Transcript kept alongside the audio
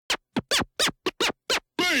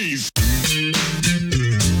freeze!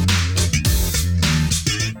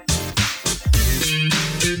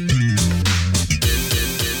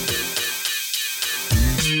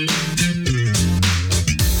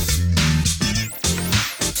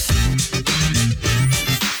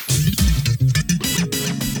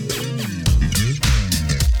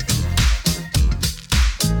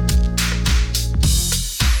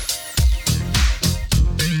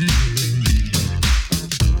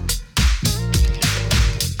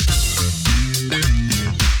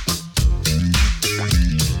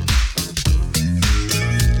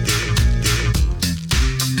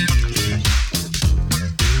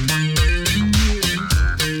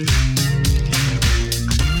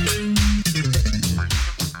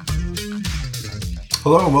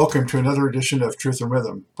 Hello and welcome to another edition of Truth and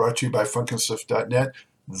Rhythm, brought to you by FunknStuff.net.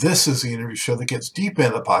 This is the interview show that gets deep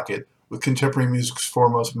in the pocket with contemporary music's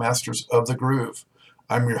foremost masters of the groove.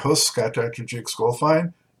 I'm your host, Scott Dr. Jake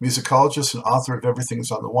Skolfine, musicologist and author of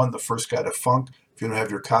Everything's on the One, the First Guide to Funk. If you don't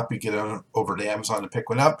have your copy, get on over to Amazon and pick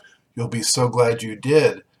one up. You'll be so glad you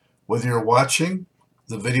did. Whether you're watching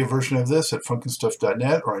the video version of this at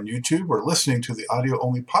FunknStuff.net or on YouTube, or listening to the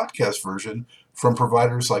audio-only podcast version from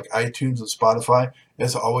providers like iTunes and Spotify,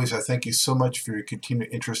 as always, I thank you so much for your continued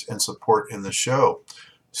interest and support in the show.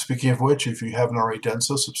 Speaking of which, if you haven't already done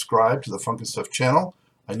so, subscribe to the Funk and Stuff channel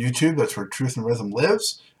on YouTube. That's where Truth and Rhythm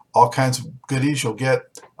lives. All kinds of goodies. You'll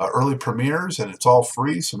get early premieres, and it's all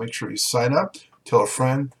free, so make sure you sign up. Tell a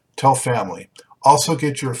friend, tell family. Also,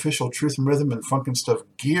 get your official Truth and Rhythm and Funk and Stuff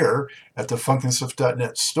gear at the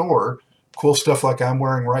FunknStuff.net store. Cool stuff like I'm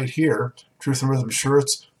wearing right here. Truth and Rhythm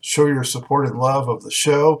shirts. Show your support and love of the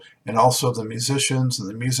show and also the musicians and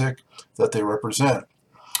the music that they represent.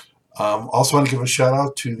 Also want to give a shout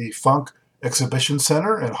out to the Funk Exhibition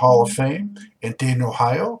Center and Hall of Fame in Dayton,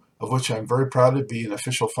 Ohio, of which I'm very proud to be an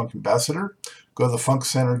official funk ambassador. Go to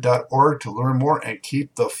thefunkcenter.org to learn more and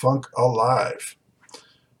keep the funk alive.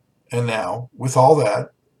 And now, with all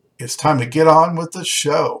that, it's time to get on with the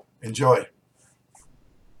show. Enjoy.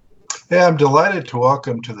 Hey, I'm delighted to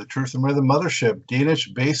welcome to the Truth and Rhythm Mothership Danish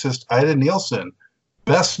bassist Ida Nielsen,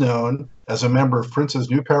 best known as a member of Prince's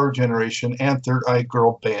New Power Generation and Third Eye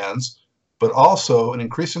Girl bands, but also an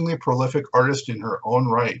increasingly prolific artist in her own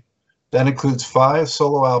right. That includes 5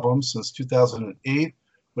 solo albums since 2008,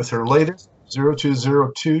 with her latest,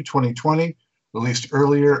 02/02/2020, released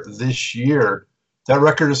earlier this year. That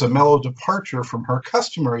record is a mellow departure from her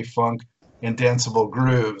customary funk and danceable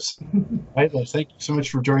grooves. Ida, thank you so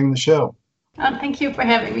much for joining the show. Thank you for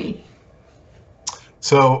having me.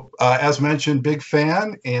 So, as mentioned, big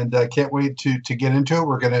fan, and can't wait to get into it.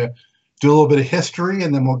 We're going to do a little bit of history,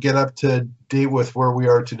 and then we'll get up to date with where we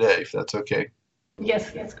are today, if that's okay.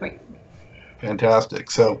 Yes, that's great.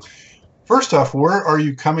 Fantastic. So, first off, where are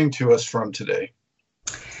you coming to us from today?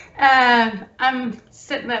 I'm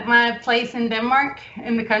sitting at my place in Denmark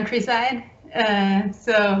in the countryside.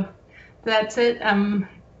 So that's it.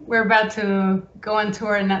 We're about to go on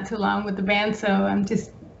tour not too long with the band, so I'm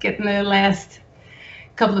just getting the last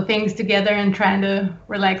couple of things together and trying to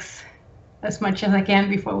relax as much as I can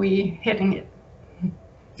before we hitting it.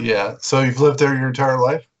 Yeah. So you've lived there your entire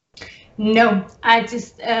life? No, I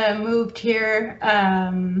just moved here,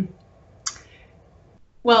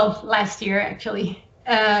 last year actually.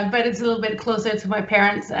 But it's a little bit closer to my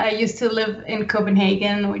parents. I used to live in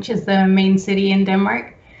Copenhagen, which is the main city in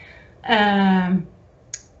Denmark.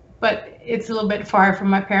 But it's a little bit far from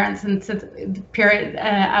my parents. And since the period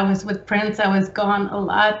I was with Prince, I was gone a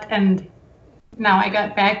lot. And now I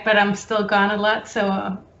got back, but I'm still gone a lot.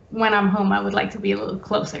 So when I'm home, I would like to be a little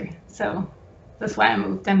closer. So that's why I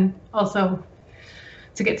moved. And also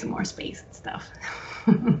to get some more space and stuff.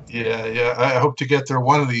 Yeah. I hope to get there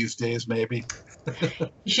one of these days, maybe.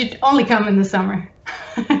 You should only come in the summer.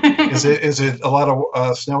 Is it a lot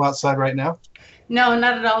of snow outside right now? No,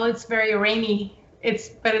 not at all. It's very rainy.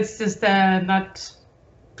 But it's just not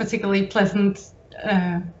particularly pleasant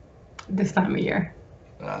this time of year.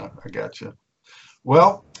 I gotcha.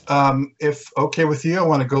 Well, if okay with you, I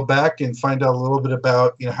want to go back and find out a little bit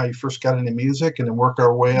about how you first got into music, and then work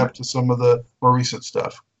our way up to some of the more recent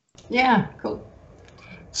stuff. Yeah, cool.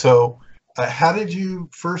 So, how did you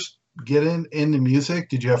first get into music?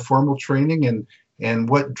 Did you have formal training, and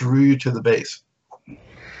what drew you to the bass?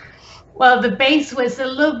 Well, the bass was a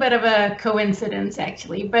little bit of a coincidence,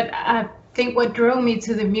 actually, but I think what drove me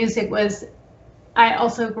to the music was I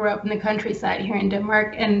also grew up in the countryside here in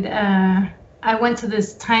Denmark, and I went to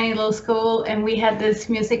this tiny little school, and we had this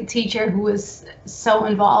music teacher who was so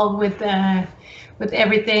involved with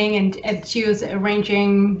everything, and she was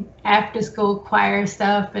arranging after school choir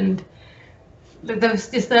stuff, and there was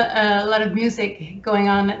just a lot of music going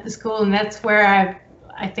on at the school, and that's where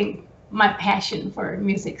I think my passion for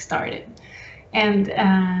music started. And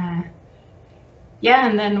yeah,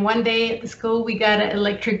 and then one day at the school we got an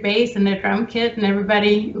electric bass and a drum kit, and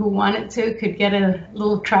everybody who wanted to could get a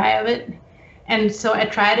little try of it. And so I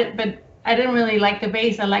tried it, but I didn't really like the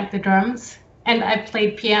bass. I liked the drums, and I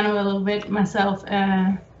played piano a little bit myself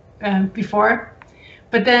before.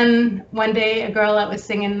 But then one day, a girl I was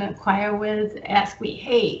singing the choir with asked me,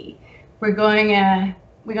 "Hey, we're gonna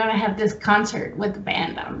have this concert with the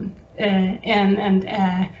band, and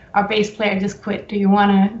our bass player just quit. Do you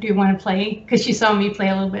wanna play?" Because she saw me play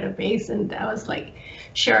a little bit of bass, and I was like,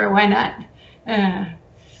 "Sure, why not?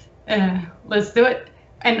 Let's do it."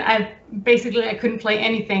 And I couldn't play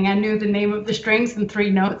anything. I knew the name of the strings and 3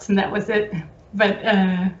 notes, and that was it. But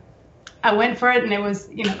I went for it, and it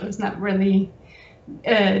was not really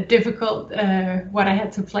difficult what I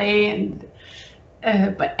had to play, and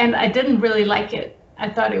I didn't really like it. I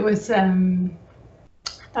thought it was a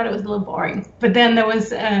little boring. But then there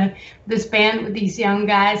was this band with these young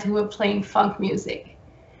guys who were playing funk music,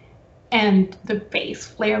 and the bass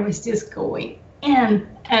player was just going in,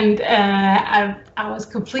 and I was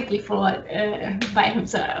completely floored by him.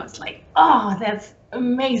 So I was like, "Oh, that's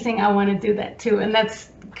amazing! I want to do that too." And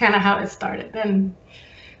that's kind of how it started. Then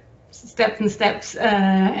steps,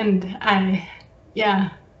 and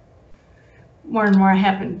more and more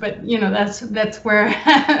happened. But that's where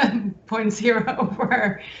point zero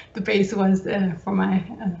where the bass was for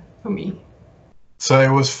me. So it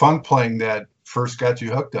was funk playing that first got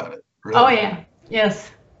you hooked on it, really? Oh yeah,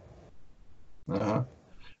 yes. Uh-huh.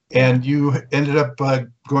 And you ended up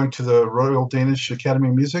going to the Royal Danish Academy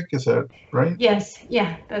of Music, is that right? Yes,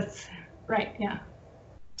 yeah, that's right, yeah.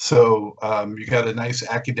 So you got a nice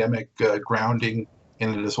academic grounding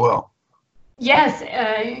in it as well. Yes,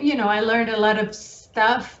 I learned a lot of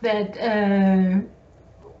stuff that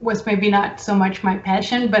was maybe not so much my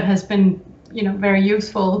passion, but has been, very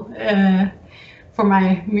useful for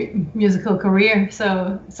my musical career.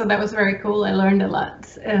 So that was very cool. I learned a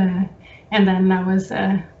lot, and then I was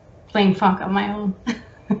playing funk on my own.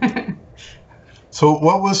 So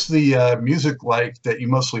what was the music like that you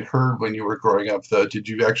mostly heard when you were growing up, though? Did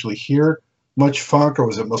you actually hear much funk, or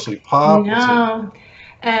was it mostly pop? No,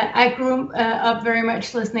 I grew up very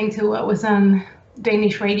much listening to what was on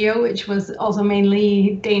Danish radio, which was also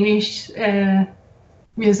mainly Danish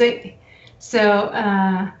music. So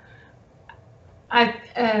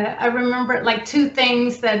I remember like 2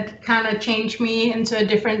 things that kind of changed me into a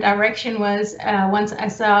different direction was once I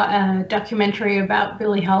saw a documentary about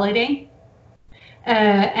Billie Holiday.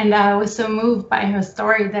 And I was so moved by her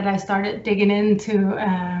story that I started digging into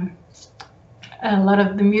a lot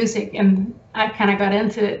of the music, and I kind of got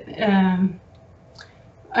into it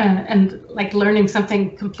and like learning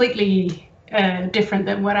something completely different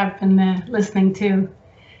than what I've been listening to.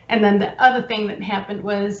 And then the other thing that happened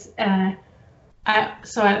was I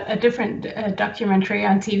saw a different documentary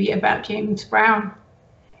on TV about James Brown,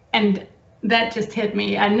 and that just hit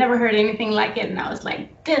me. I never heard anything like it, and I was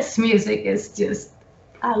like, this music is just,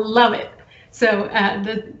 I love it. So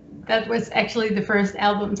that was actually the first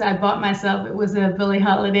albums I bought myself. It was a Billie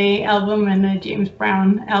Holiday album and a James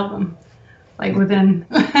Brown album, like within.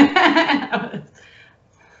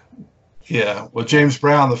 Yeah, well, James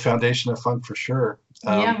Brown, the foundation of funk for sure.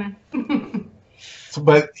 Yeah, man.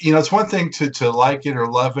 But it's one thing to like it or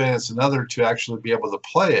love it, it's another to actually be able to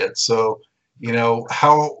play it. So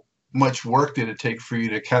how much work did it take for you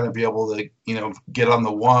to kind of be able to get on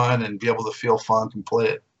the one and be able to feel funk and play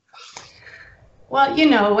it? Well,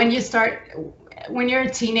 when you're a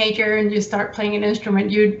teenager and you start playing an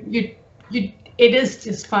instrument, it is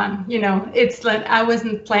just fun. It's like I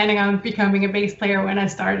wasn't planning on becoming a bass player when I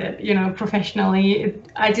started, professionally.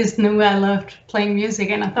 I just knew I loved playing music,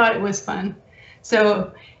 and I thought it was fun.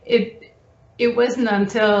 So it wasn't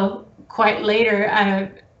until quite later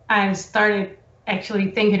I started actually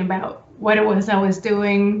thinking about what it was I was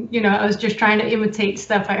doing. I was just trying to imitate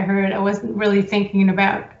stuff I heard. I wasn't really thinking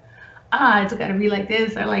about, it's got to be like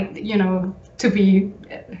this, or like, to be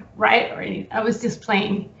right, or anything. I was just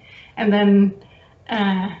playing. And then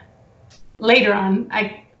later on,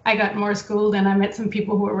 I got more schooled, and I met some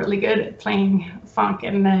people who were really good at playing funk,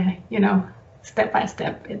 and, step by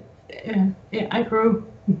step, I grew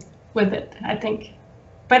with it, I think.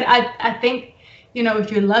 But I think,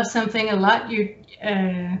 if you love something a lot,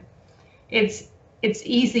 it's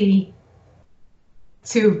easy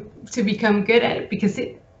to become good at it, because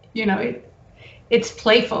it's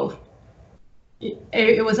playful.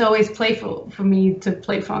 It was always playful for me to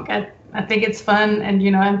play funk. I think it's fun, and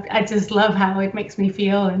I just love how it makes me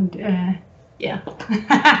feel, and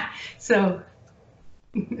yeah. So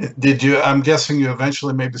Did you? I'm guessing you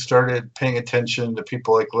eventually maybe started paying attention to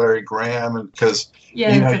people like Larry Graham, and because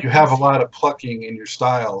yes, of you have a course. lot of plucking in your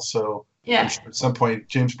style. So I'm Yeah. sure at some point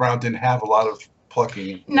James Brown didn't have a lot of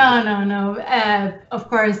plucking. No, no, no. Of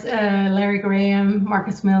course, Larry Graham,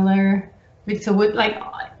 Marcus Miller, Victor Wood, like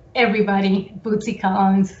everybody, Bootsy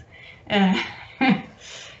Collins, uh,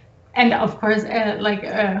 and of course,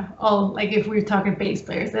 all like if we're talking bass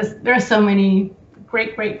players, there are so many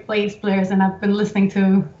great bass players, and I've been listening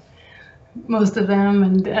to most of them,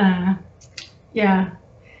 and yeah.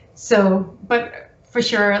 So, but for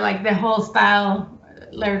sure, like the whole style,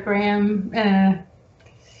 Larry Graham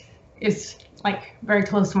is like very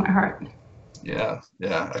close to my heart. Yeah,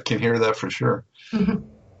 yeah, I can hear that for sure. Mhm.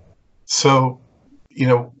 So, you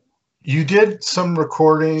know, you did some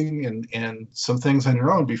recording and some things on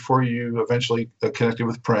your own before you eventually connected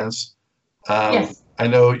with Prince. Yes. I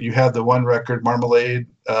know you had the one record, Marmalade,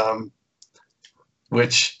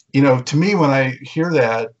 which, to me, when I hear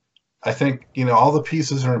that, I think, all the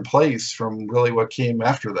pieces are in place from really what came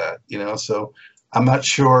after that. So I'm not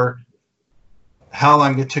sure how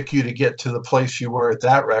long it took you to get to the place you were at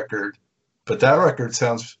that record, but that record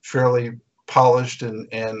sounds fairly polished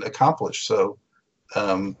and accomplished. So,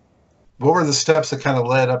 um, what were the steps that kind of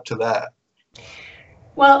led up to that?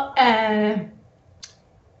 Well,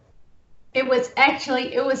 it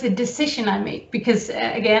was a decision I made because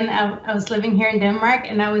again, I was living here in Denmark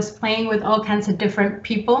and I was playing with all kinds of different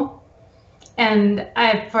people. And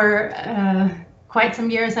for quite some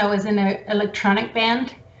years, I was in an electronic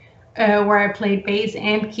band where I played bass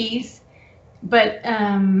and keys. But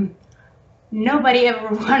nobody ever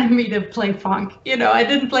wanted me to play funk. I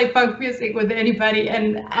didn't play funk music with anybody,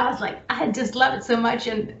 and I was like, I just love it so much.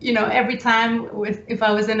 And every time if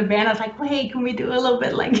I was in a band, I was like, wait, can we do a little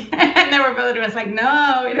bit like? And everybody was like,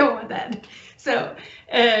 no, we don't want that. So,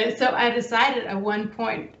 so I decided at one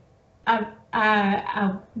point,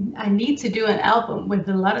 I need to do an album with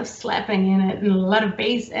a lot of slapping in it and a lot of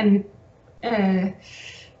bass, and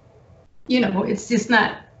it's just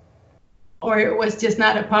not, or it was just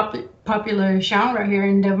not a popular genre here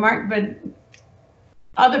in Denmark, but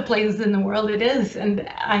other places in the world it is, and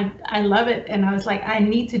I love it. And I was like, I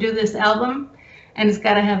need to do this album, and it's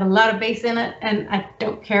got to have a lot of bass in it, and I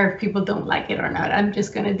don't care if people don't like it or not. I'm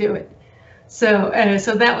just gonna do it. So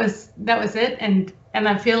so that was it, and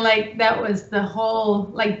I feel like that was the whole,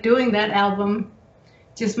 like, doing that album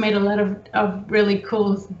just made a lot of really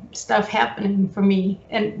cool stuff happening for me,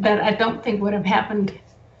 and that I don't think would have happened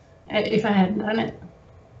if I hadn't done it.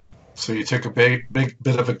 So you took a big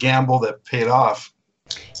bit of a gamble that paid off.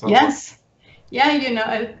 Sounds Yes. Yeah,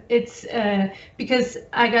 it's because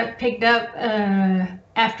I got picked up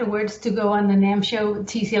afterwards to go on the NAMM show with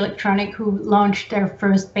TC Electronic, who launched their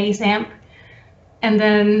first bass amp. And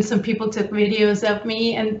then some people took videos of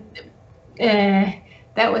me, and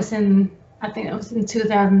that was I think it was in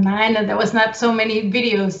 2009, and there was not so many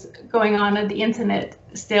videos going on the internet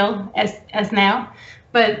still as now.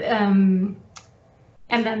 But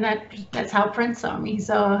and then that's how Prince saw me. He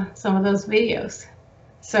saw some of those videos.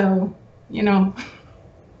 So,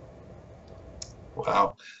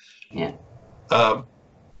 Wow. yeah.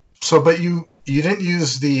 So, but you didn't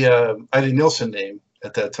use the Ida Nilsson name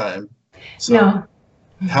at that time. So No.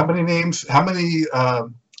 how many names? How many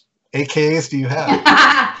AKAs do you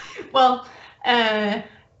have? Well,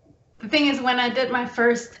 the thing is, when I did my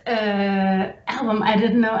first album, I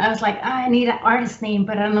didn't know. I was like, I need an artist name,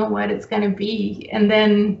 but I don't know what it's gonna be. And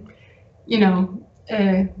then,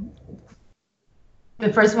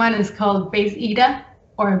 the first one is called Bass Ida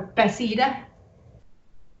or Bass Ida,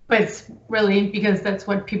 but it's really because that's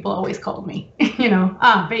what people always called me.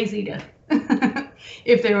 Bass Ida.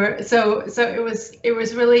 If they were so it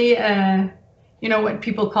was really what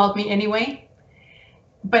people called me anyway.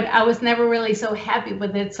 But I was never really so happy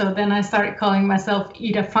with it. So then I started calling myself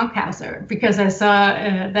Ida Funkhauser because I saw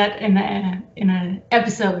that in an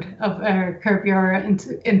episode of Curb Your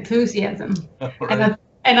Enthusiasm, Right.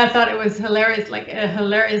 and I thought it was hilarious, like a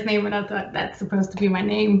hilarious name, and I thought that's supposed to be my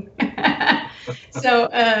name. So,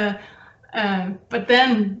 but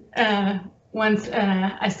then once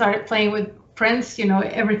I started playing with Prince,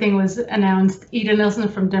 everything was announced. Ida Nilsson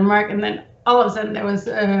from Denmark, and then all of a sudden there was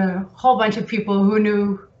a whole bunch of people who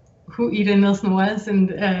knew who Ida Nilsson was, and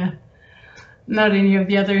not any of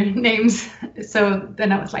the other names. So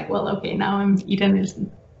then I was like, well, okay, now I'm Ida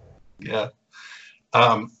Nilsson. Yeah.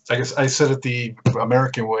 I guess I said it the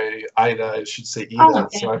American way, Ida. I should say Ida. Oh,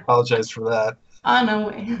 okay. So I apologize for that. Oh, no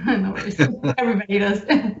way. No worries. Everybody does.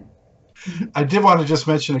 I did want to just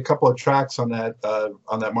mention a couple of tracks on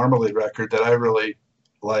that Marmalade record that I really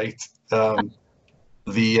liked.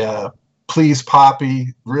 The Please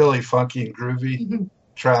Poppy, really funky and groovy Mhm.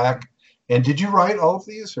 track. And did you write all of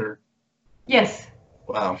these, or? Yes.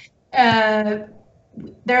 Wow.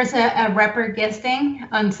 There's a rapper guesting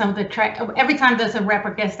on some of the track. Every time there's a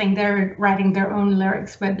rapper guesting, they're writing their own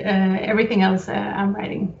lyrics, but everything else I'm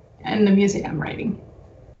writing, and the music I'm writing.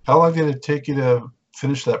 How long did it take you to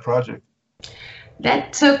finish that project?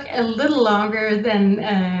 That took a little longer than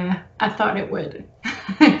I thought it would,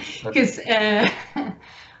 because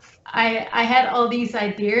I had all these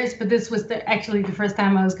ideas, but this was actually the first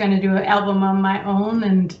time I was going to do an album on my own,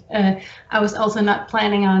 and I was also not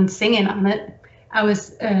planning on singing on it. I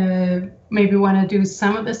was maybe want to do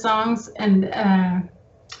some of the songs and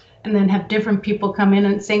then have different people come in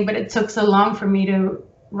and sing, but it took so long for me to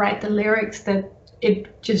write the lyrics that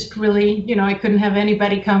it just really, I couldn't have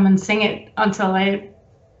anybody come and sing it until I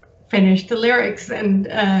finished the lyrics, and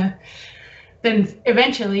then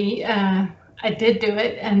eventually I did do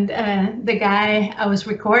it, and the guy I was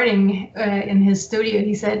recording in his studio,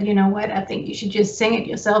 he said, you know what, I think you should just sing it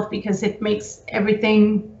yourself because it makes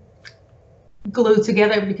everything glue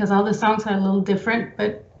together, because all the songs are a little different,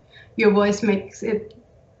 but your voice makes it,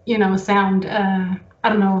 sound, I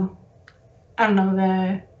don't know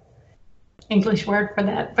the English word for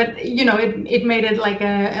that, but it made it like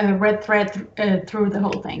a red thread through the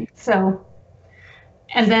whole thing. So,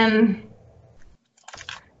 and then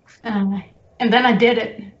I did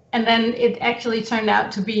it, and then it actually turned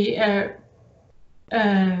out to be an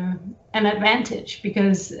advantage,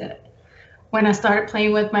 because when I started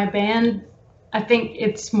playing with my band, I think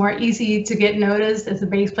it's more easy to get noticed as a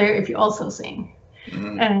bass player if you also sing.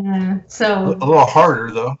 So a little harder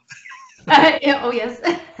though. Yeah, oh yes.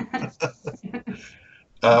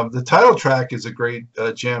 The title track is a great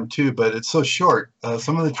jam too, but it's so short.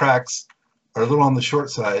 Some of the tracks are a little on the short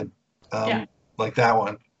side, Yeah. like that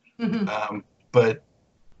one. Mm-hmm. But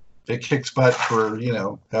it kicks butt for,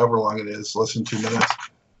 however long it is, less than 2 minutes.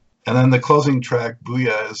 And then the closing track,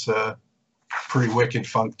 Booyah, is pretty wicked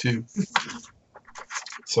funk too.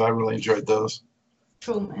 So I really enjoyed those.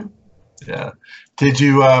 Cool, man. Yeah. Did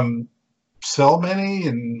you sell many,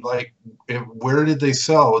 and like where did they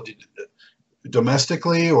sell?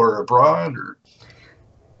 Domestically or abroad, or?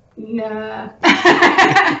 No.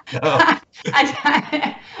 No.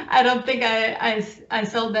 I don't think I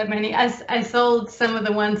sold that many. I sold some of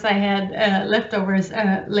the ones I had leftovers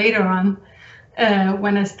later on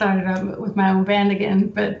when I started up with my own band again.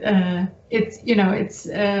 But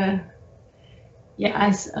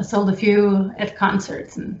I sold a few at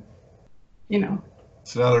concerts, and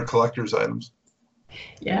So now they're collector's items.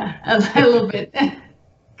 Yeah, a little bit.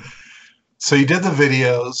 So you did the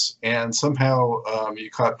videos, and somehow you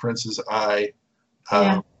caught Prince's eye.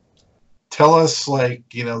 Yeah. Tell us,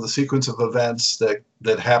 the sequence of events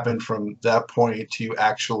that happened from that point to you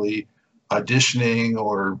actually auditioning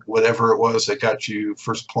or whatever it was that got you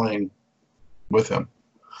first playing with him.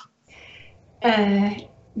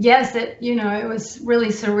 Yes, it was really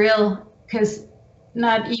surreal, because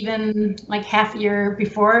not even like half a year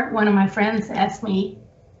before, one of my friends asked me,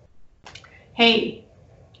 hey,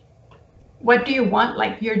 what do you want?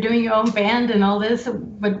 Like, you're doing your own band and all this,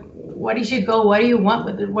 but what is your goal? What do you want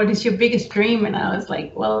with it? What is your biggest dream? And I was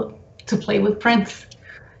like, well, to play with Prince.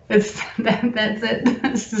 That's it.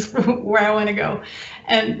 This is where I want to go.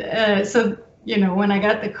 And so, when I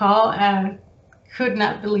got the call, I could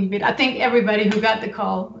not believe it. I think everybody who got the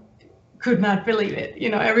call could not believe it.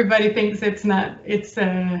 Everybody thinks it's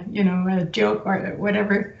a joke or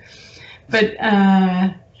whatever. But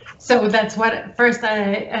so that's what at first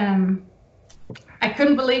I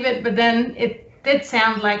couldn't believe it, but then it did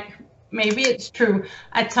sound like maybe it's true.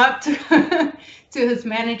 I talked to to his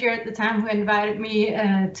manager at the time, who invited me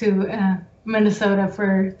to Minnesota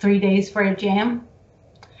for 3 days for a jam.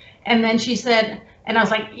 And then she said, and I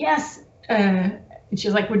was like, yes. And she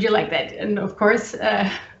was like, would you like that? And of course,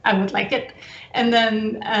 I would like it. And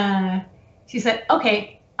then she said,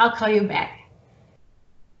 okay, I'll call you back.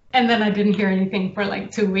 And then I didn't hear anything for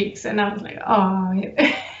like 2 weeks. And I was like, oh,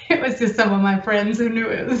 it was just some of my friends who knew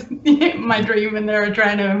it was my dream, and they were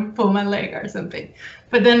trying to pull my leg or something.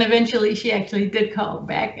 But then eventually she actually did call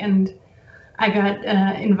back, and I got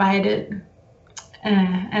invited,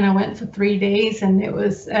 and I went for 3 days, and it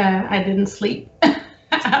was, I didn't sleep.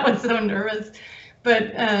 I was so nervous.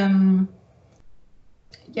 But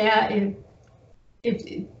yeah,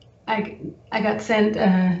 I got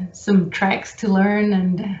sent some tracks to learn,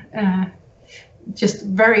 and just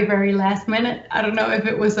very, very last minute. I don't know if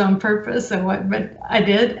it was on purpose or what, but I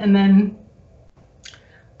did. And then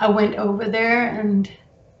I went over there, and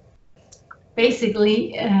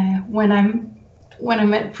basically when I'm when I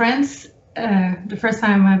met Prince, the first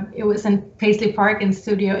time it was in Paisley Park in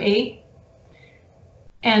Studio A,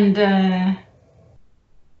 and I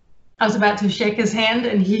was about to shake his hand,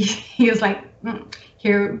 and he was like,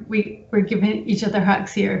 "Here, we're giving each other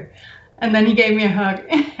hugs here," and then he gave me a hug.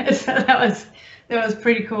 So that was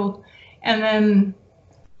pretty cool. And then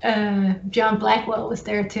John Blackwell was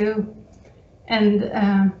there too, and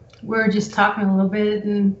we were just talking a little bit,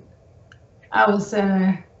 and I was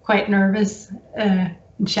quite nervous and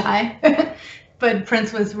shy, but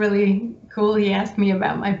Prince was really cool. He asked me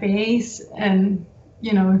about my bass, and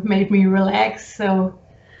it made me relax. So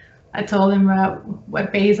I told him about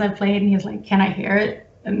what bass I played, and he was like, "Can I hear it?"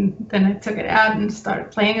 And then I took it out and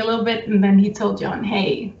started playing a little bit, and then he told John,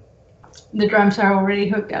 "Hey, the drums are already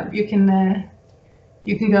hooked up. You can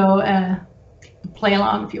go play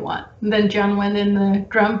along if you want." And then John went in the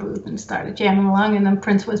drum booth and started jamming along, and then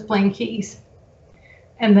Prince was playing keys.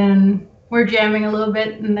 And then we're jamming a little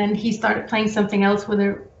bit, and then he started playing something else with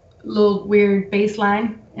a little weird bass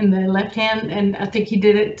line in the left hand, and I think he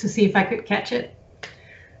did it to see if I could catch it.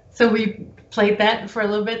 So we played that for a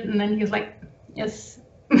little bit, and then he was like, "Yes,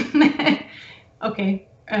 okay,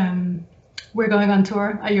 we're going on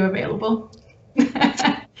tour. Are you available?"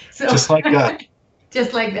 So Just like that.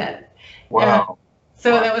 Just like that. Wow. Yeah.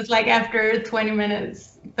 So that was like after 20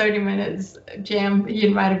 minutes, 30 minutes jam, he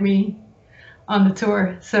invited me on the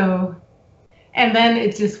tour. So, and then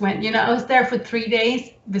it just went, I was there for 3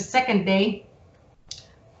 days. The second day,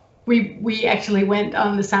 we actually went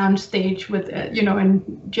on the sound stage with,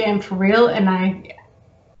 and jammed for real. And I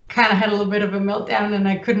kind of had a little bit of a meltdown, and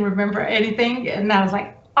I couldn't remember anything. And I was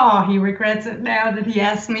like, oh, he regrets it now that he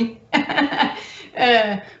asked me.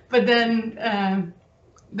 But then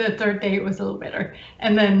the third day it was a little better.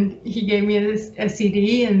 And then he gave me a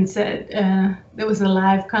CD and said, there was a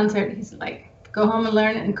live concert. He's like, "Go home and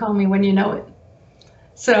learn it and call me when you know it."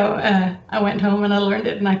 So I went home and I learned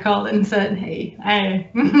it, and I called and said, "Hey, I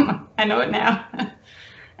know it now."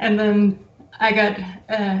 And then I got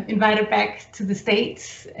invited back to the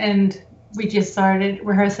States, and we just started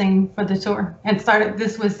rehearsing for the tour. And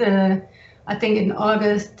this was, I think, in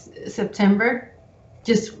September,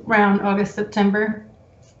 just around August, September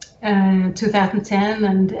 2010.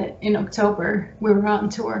 And in October, we were on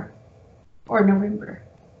tour, or November.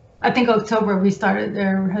 I think October we started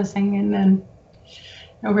rehearsing, and then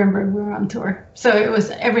November we were on tour. So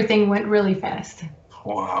everything went really fast.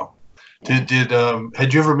 Wow. Had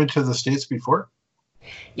you ever been to the States before?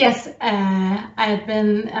 Yes, I had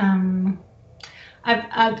been.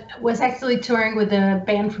 I was actually touring with a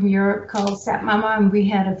band from Europe called Sap Mama, and we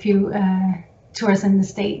had a few tours in the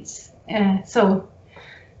States. So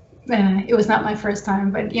it was not my first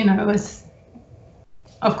time, but it was,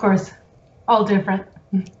 of course, all different.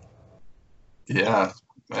 Yeah,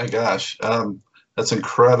 my gosh, that's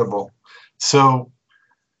incredible. So,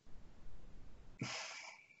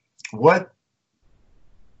 what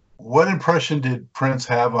impression did Prince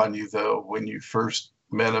have on you, though, when you first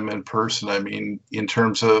met him in person? I mean, in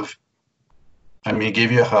terms of, he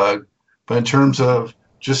gave you a hug, but in terms of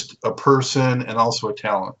just a person and also a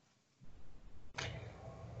talent.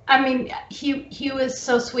 I mean, he was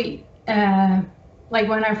so sweet. Like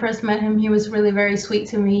when I first met him, he was really very sweet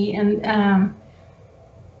to me, and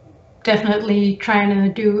definitely trying to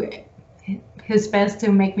do his best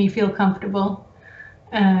to make me feel comfortable.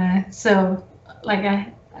 So like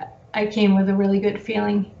I came with a really good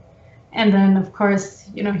feeling. And then of course,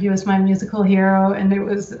 he was my musical hero, and it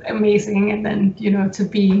was amazing. And then, to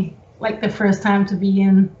be like the first time to be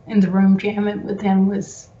in the room jamming with him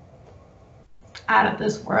was out of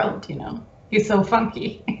this world. He's so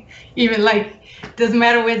funky. Even like, doesn't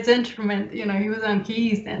matter which instrument, he was on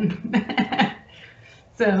keys then.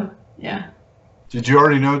 So yeah. Did you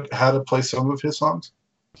already know how to play some of his songs?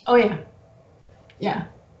 Oh yeah. Yeah.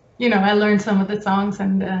 I learned some of the songs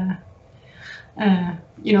and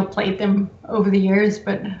played them over the years,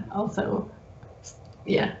 but also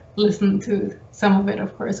listened to some of it,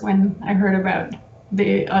 of course, when I heard about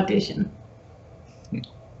the audition.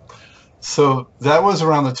 So that was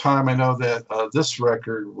around the time I know that this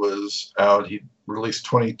record was out. He released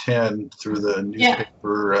 2010 through the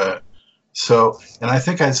newspaper. Yeah. And I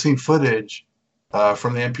think I'd seen footage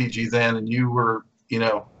from the NPG then, and you were,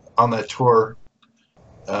 on that tour.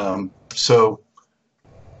 So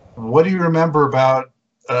what do you remember about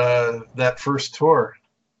that first tour?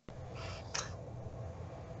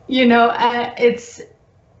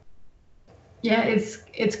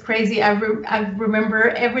 It's crazy. I remember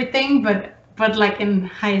everything, but like in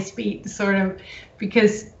high speed, sort of,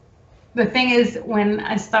 because the thing is, when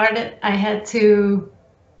I started, I had to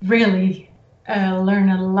really learn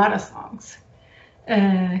a lot of songs,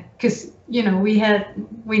 because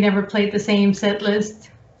we never played the same set list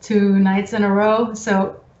 2 nights in a row,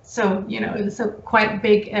 so it was a quite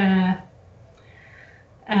big.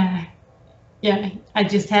 Yeah, I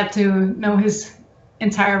just have to know his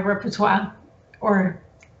entire repertoire, or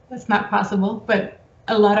that's not possible, but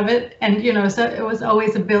a lot of it. And so it was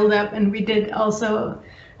always a build up, and we did also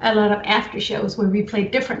a lot of after shows where we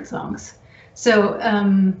played different songs. So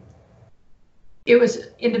it was,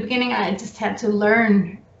 in the beginning, I just had to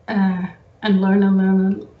learn and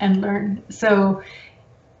learn. So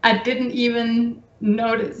I didn't even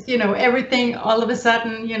notice, everything all of a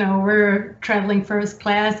sudden, we're traveling first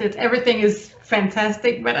class. Everything is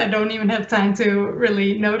fantastic, but I don't even have time to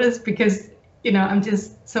really notice because, I'm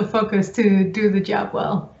just so focused to do the job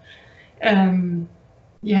well.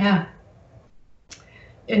 Yeah,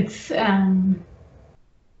 it's, I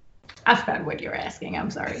forgot what you're asking.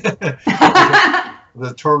 I'm sorry.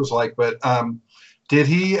 The tour was like, but did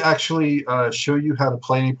he actually show you how to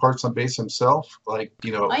play any parts on bass himself? Like,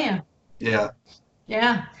 Oh, yeah. Yeah.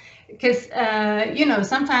 Yeah. Because,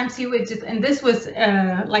 sometimes he would just, and this was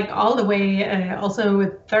like all the way also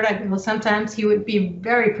with Third Eye Blind, sometimes he would be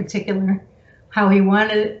very particular how he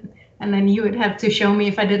wanted it. And then he would have to show me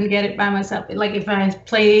if I didn't get it by myself. Like if I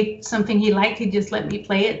played something he liked, he'd just let me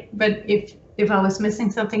play it. But if I was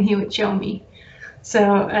missing something, he would show me.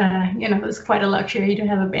 So, it's quite a luxury to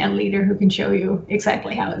have a band leader who can show you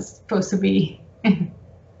exactly how it's supposed to be.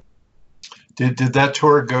 Did that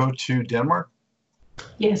tour go to Denmark?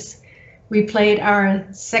 Yes, we played our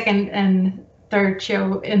second and third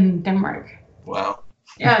show in Denmark. Wow.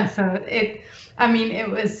 Yeah, so it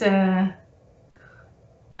was,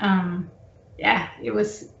 it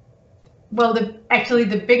was, well,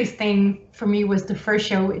 the biggest thing for me was the first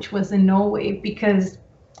show, which was in Norway, because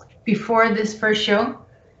before this first show,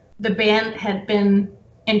 the band had been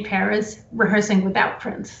in Paris rehearsing without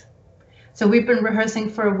Prince. So we've been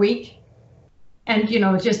rehearsing for a week, and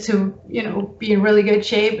just to be in really good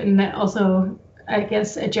shape, and also I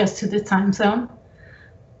guess adjust to the time zone.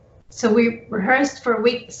 So we rehearsed for a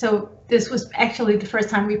week. So this was actually the first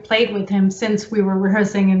time we played with him since we were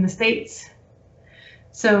rehearsing in the States.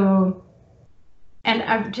 So, and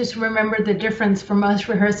I just remember the difference from us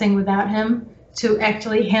rehearsing without him to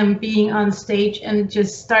actually him being on stage and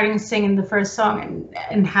just starting singing the first song,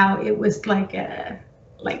 and how it was like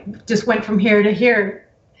just went from here to here,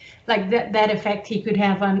 like that effect he could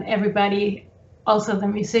have on everybody, also the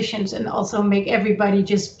musicians, and also make everybody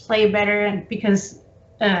just play better, and because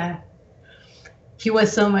he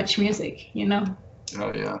was so much music.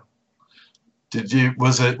 Oh yeah.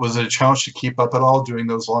 Was it a challenge to keep up at all, doing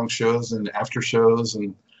those long shows and after shows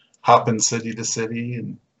and hopping city to city?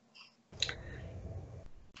 And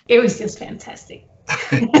it was just fantastic.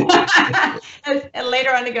 And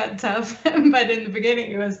later on it got tough, but in the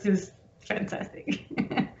beginning it was just fantastic.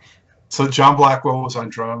 So John Blackwell was on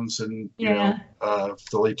drums, and Yeah.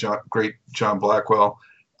 The late great John Blackwell.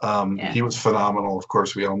 He was phenomenal, of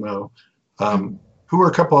course, we all know. Who were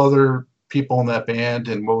a couple other people in that band,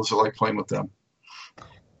 and what was it like playing with them?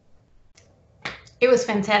 It was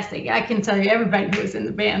fantastic. I can tell you everybody who was in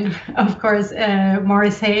the band. Of course,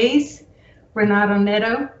 Morris Hayes, Renato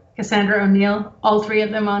Neto, Cassandra O'Neill, all three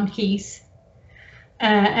of them on keys.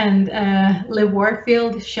 And Liv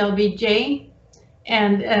Warfield, Shelby J,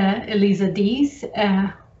 and Elisa Dees,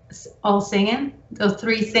 all singing. Those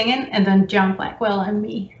three singing, and then John Blackwell and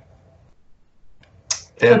me.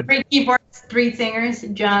 So 3 keyboards, 3 singers,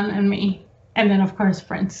 John and me, and then of course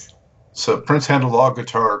Prince. So Prince handled all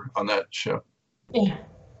guitar on that show. Yeah.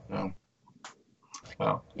 Oh.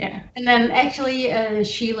 Wow. Yeah, and then actually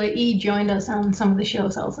Sheila E. joined us on some of the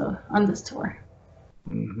shows also on this tour.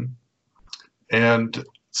 Mm-hmm. And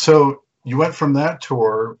so you went from that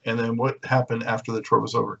tour, and then what happened after the tour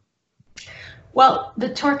was over? Well,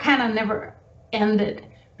 the tour kind of never ended,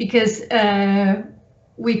 because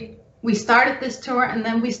we started this tour, and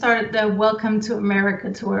then we started the Welcome to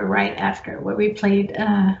America tour right after, where we played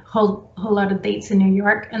a whole lot of dates in New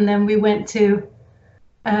York, and then we went to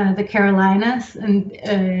the Carolinas, and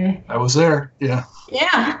I was there. Yeah.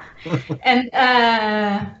 Yeah. And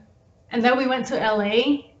then we went to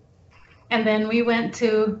LA, and then we went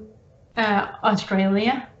to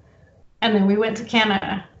Australia, and then we went to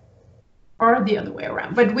Canada, or the other way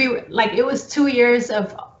around. But it was 2 years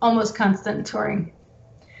of almost constant touring.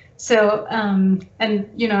 So, and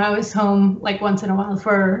I was home like once in a while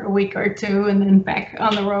for a week or two, and then back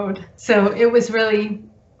on the road. So it was really.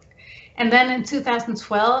 And then in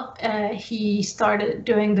 2012, he started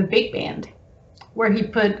doing the big band, where he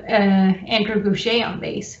put Andrew Goucher on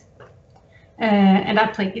bass, and I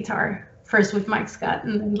played guitar first with Mike Scott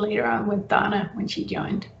and then later on with Donna when she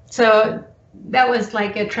joined. So that was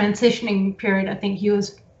like a transitioning period. I think he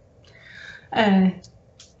was,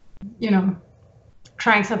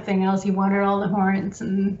 trying something else. He wanted all the horns,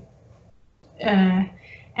 and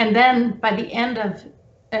then by the end of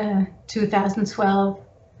 2012,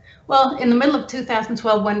 well, in the middle of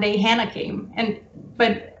 2012, one day Hannah came,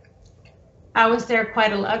 but I was there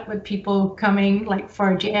quite a lot with people coming like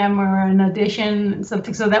for a jam or an audition and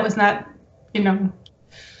something. So that was not,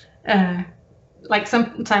 like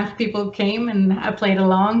sometimes people came and I played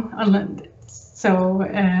along. So,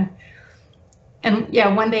 and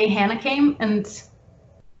yeah, one day Hannah came, and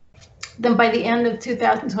then by the end of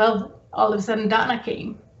 2012, all of a sudden Donna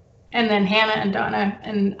came, and then Hannah and Donna,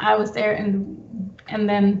 and I was there, and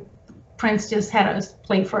then Prince just had us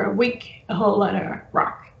play for a week, a whole lot of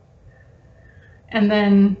rock. And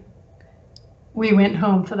then we went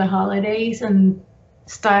home for the holidays and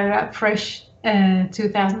started up fresh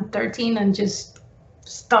 2013 and just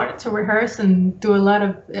started to rehearse and do a lot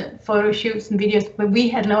of photo shoots and videos, but we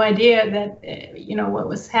had no idea that, what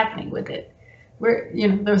was happening with it.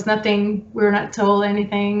 There was nothing, we were not told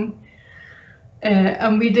anything.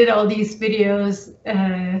 And we did all these videos,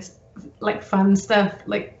 like fun stuff,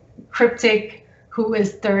 like Cryptic, who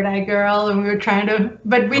is Third Eye Girl, and we were trying to,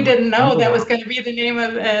 but we didn't know that was going to be the name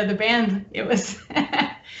of the band. It was,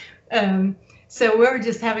 so we were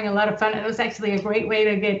just having a lot of fun. It was actually a great way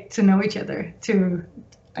to get to know each other, to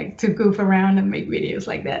goof around and make videos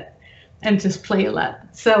like that, and just play a lot.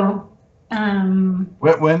 So, when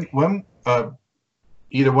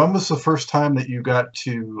Ida, when was the first time that you got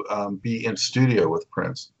to be in studio with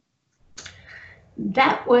Prince?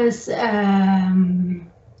 That was,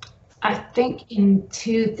 I think, in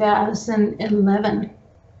 2011.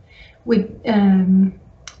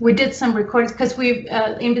 We did some recordings because we,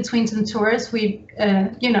 in between some tours, we,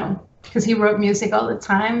 because he wrote music all the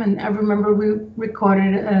time, and I remember we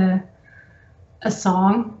recorded a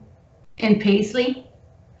song in Paisley.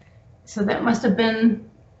 So that must have been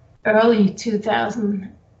early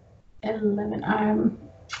 2011. I'm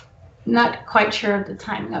not quite sure of the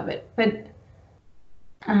timing of it, but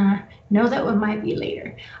no, that one might be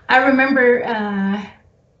later. I remember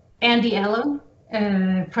Andy Ello,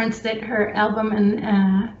 Prince did her album,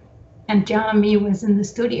 and John and me was in the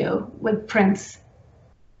studio with Prince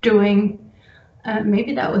doing,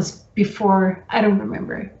 maybe that was before, I don't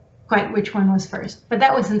remember quite which one was first, but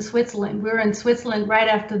that was in Switzerland. We were in Switzerland right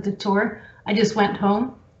after the tour. I just went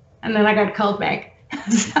home, and then I got called back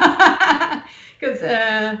because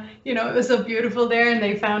it was so beautiful there, and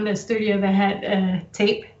they found a studio that had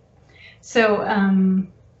tape. So and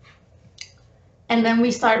then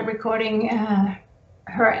we started recording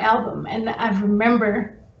her album, and I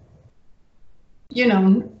remember,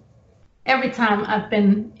 every time I've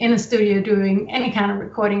been in a studio doing any kind of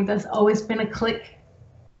recording, there's always been a click.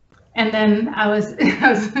 And then I was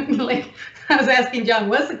asking John,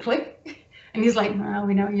 what's a click? And he's like, no,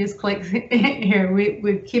 we don't use clicks here.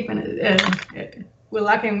 We're keeping it, we're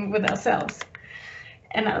locking with ourselves.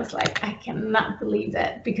 And I was like, I cannot believe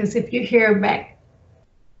that, because if you hear back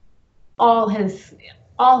all his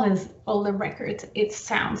older records, it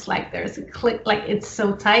sounds like there's a click, like it's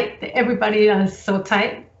so tight. Everybody is so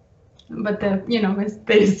tight, but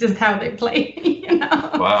it's just how they play,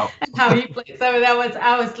 Wow. and how he plays. So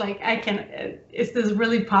I was like, is this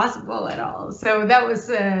really possible at all? So that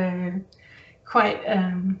was quite,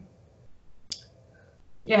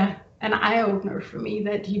 an eye-opener for me,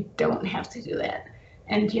 that you don't have to do that.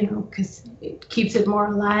 And, because it keeps it more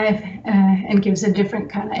alive and gives a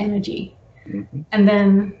different kind of energy. Mm-hmm. And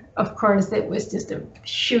then, of course, it was just a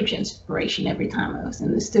huge inspiration every time I was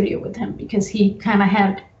in the studio with him, because he kind of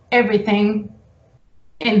had everything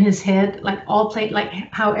in his head, like all played, like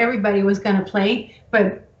how everybody was going to play.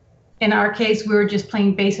 But in our case, we were just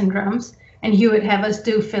playing bass and drums, and he would have us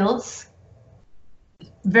do fills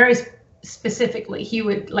very specifically. He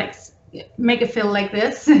would like make a fill like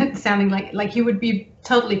this, sounding like he would be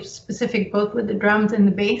totally specific, both with the drums and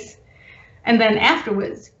the bass. And then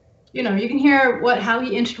afterwards, you can hear how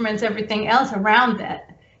he instruments everything else around that,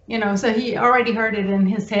 so he already heard it in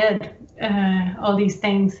his head, all these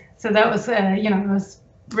things. So that was, it was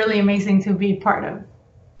really amazing to be part of.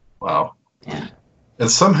 Wow. Yeah.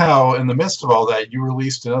 And somehow, in the midst of all that, you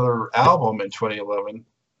released another album in 2011.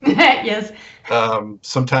 Yes.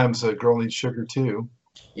 Sometimes a Girl Needs Sugar too.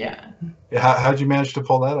 Yeah. How'd you manage to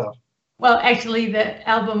pull that off? Well, actually, the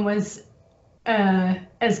album was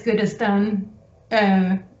as good as done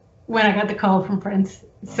when I got the call from Prince.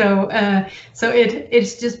 So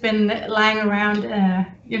it's just been lying around,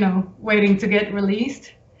 waiting to get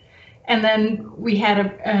released. and then we had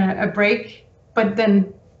a break, but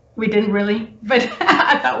then we didn't really. But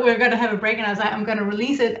I thought we were going to have a break, and I was like, I'm going to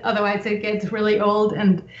release it, otherwise it gets really old,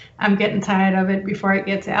 and I'm getting tired of it before it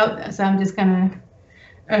gets out. So I'm just going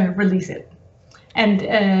to release it. And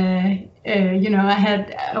you know,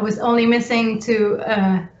 I was only missing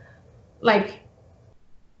to like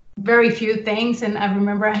very few things, and I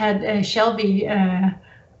remember I had Shelby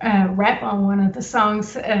rap on one of the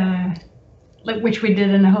songs, like which we did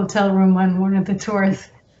in a hotel room on one of the tours.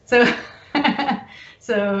 So,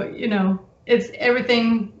 so you know, it's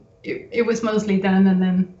everything. It was mostly done, and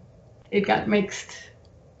then it got mixed,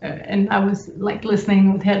 and I was like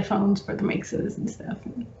listening with headphones for the mixes and stuff.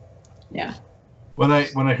 And, yeah. When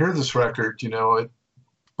I hear this record, you know, it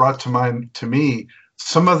brought to mind to me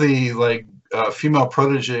some of the like female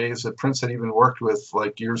proteges that Prince had even worked with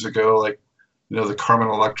like years ago, like, you know, the Carmen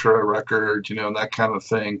Electra record, you know, and that kind of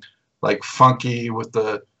thing, like funky with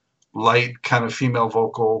the light kind of female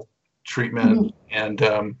vocal treatment, and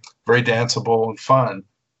very danceable and fun,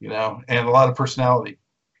 you know, and a lot of personality.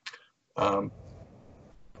 I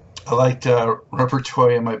liked Rubber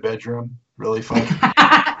Toy in My Bedroom, really fun.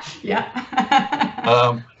 Yeah.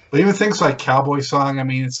 But even things like Cowboy Song, I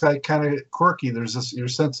mean, it's like kind of quirky. There's this, your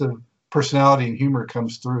sense of personality and humor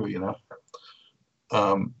comes through, you know.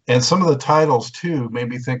 And some of the titles too made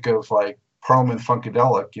me think of like Parliament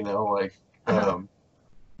Funkadelic, you know, like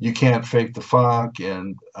You Can't Fake the Funk,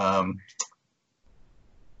 and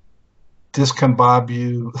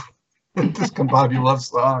Discombobule, Discombobule Love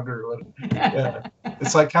Song, or what. Yeah,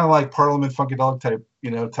 it's like kind of like Parliament Funkadelic type,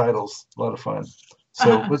 you know, titles. A lot of fun.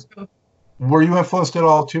 So were you influenced at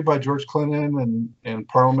all too by George Clinton and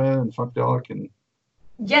Parliament and Funkadelic? And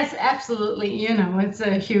yes, absolutely. You know, it's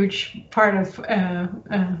a huge part of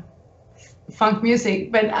funk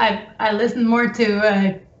music, but I listen more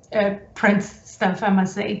to Prince stuff, I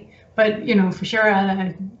must say. But you know, for sure,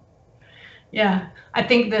 yeah, I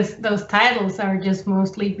think those titles are just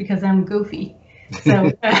mostly because I'm goofy. So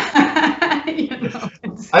you know,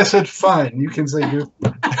 I said fun. You can say goofy.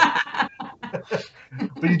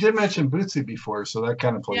 But you did mention Bootsy before, so that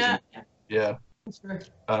kind of plays in. Yeah. Sure.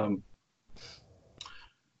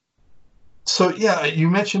 So yeah, you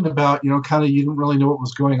mentioned about, you know, kind of you didn't really know what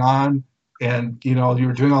was going on, and you know you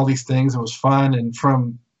were doing all these things. It was fun, and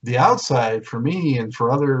from the outside, for me and for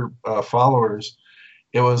other followers,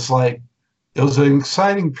 it was like it was an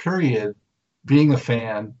exciting period being a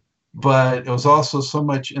fan, but it was also so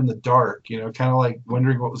much in the dark. You know, kind of like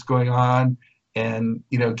wondering what was going on, and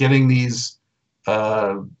you know, getting these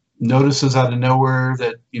notices out of nowhere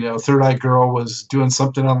that, you know, Third Eye Girl was doing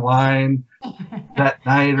something online that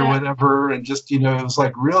night or whatever, and just, you know, it was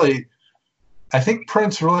like really, I think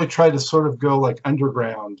Prince really tried to sort of go like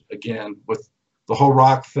underground again with the whole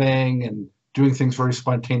rock thing and doing things very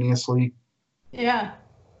spontaneously. Yeah,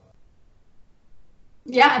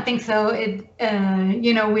 I think so. It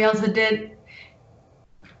you know, we also did,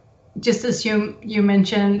 just as you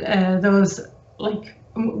mentioned, those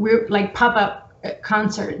like pop-up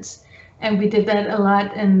concerts, and we did that a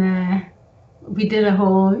lot, and we did a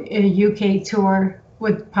whole UK tour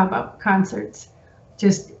with pop-up concerts,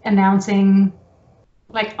 just announcing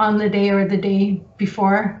like on the day or the day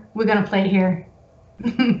before, we're gonna play here.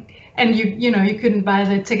 And you know, you couldn't buy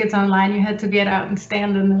the tickets online, you had to get out and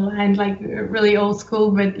stand in the line, like really old school,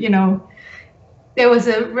 but you know, there was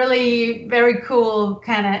a really very cool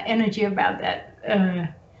kind of energy about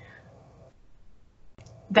that,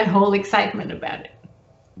 that whole excitement about it.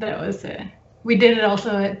 That was we did it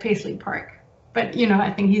also at Paisley Park, but you know, I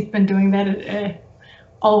think he's been doing that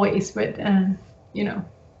always, but you know.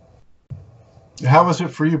 How was it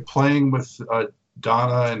for you playing with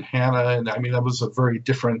Donna and Hannah? And I mean, that was a very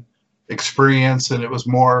different experience, and it was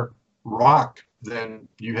more rock than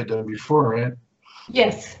you had done before, right?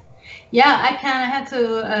 Yes. Yeah, I kind of had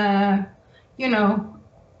to, you know,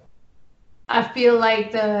 I feel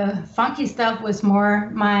like the funky stuff was more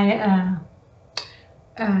my,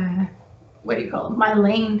 what do you call it, my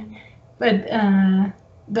lane. But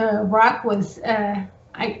the rock was,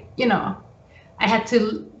 you know, I had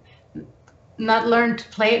to not learn to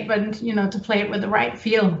play it, but, you know, to play it with the right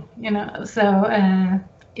feel, you know. So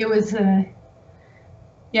it was,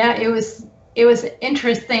 yeah, it was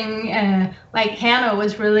interesting. Like Hannah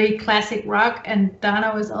was really classic rock, and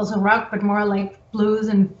Donna was also rock, but more like blues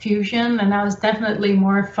and fusion, and I was definitely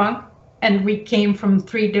more funk. And we came from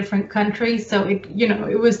 3 different countries, so it, you know,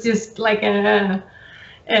 it was just like yeah,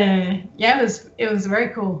 it was very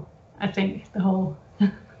cool. I think the whole